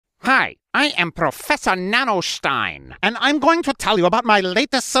Hi, I am Professor Nanostein, and I'm going to tell you about my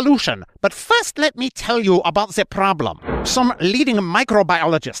latest solution. But first, let me tell you about the problem. Some leading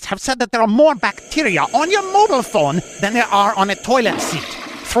microbiologists have said that there are more bacteria on your mobile phone than there are on a toilet seat.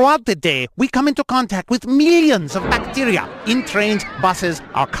 Throughout the day, we come into contact with millions of bacteria in trains, buses,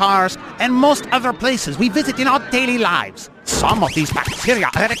 our cars, and most other places we visit in our daily lives. Some of these bacteria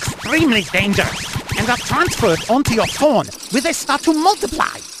are extremely dangerous and are transferred onto your phone where they start to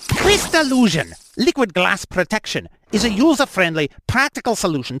multiply. Crystalusion, liquid glass protection, is a user-friendly, practical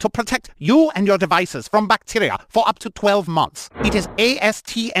solution to protect you and your devices from bacteria for up to 12 months. It is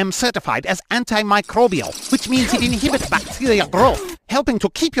ASTM certified as antimicrobial, which means it inhibits bacteria growth, helping to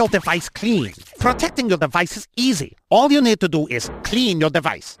keep your device clean. Protecting your device is easy. All you need to do is clean your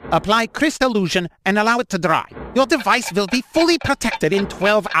device, apply Crystalusion, and allow it to dry. Your device will be fully protected in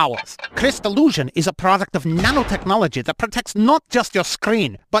 12 hours. Crystalusion is a product of nanotechnology that protects not just your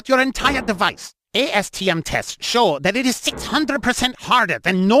screen, but your entire device. ASTM tests show that it is 600% harder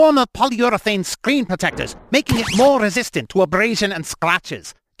than normal polyurethane screen protectors, making it more resistant to abrasion and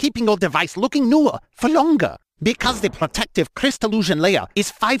scratches, keeping your device looking newer for longer. Because the protective Crystalusion layer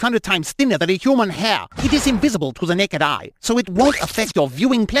is 500 times thinner than a human hair, it is invisible to the naked eye, so it won't affect your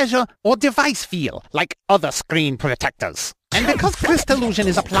viewing pleasure or device feel like other screen protectors. And because Crystalusion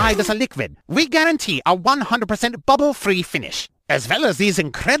is applied as a liquid, we guarantee a 100% bubble-free finish. As well as these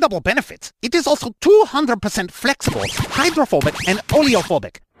incredible benefits, it is also 200% flexible, hydrophobic, and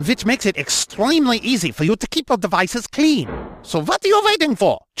oleophobic, which makes it extremely easy for you to keep your devices clean. So what are you waiting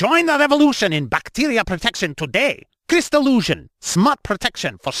for? Join the revolution in bacteria protection today. Crystalusion, smart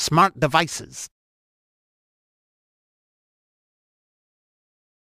protection for smart devices.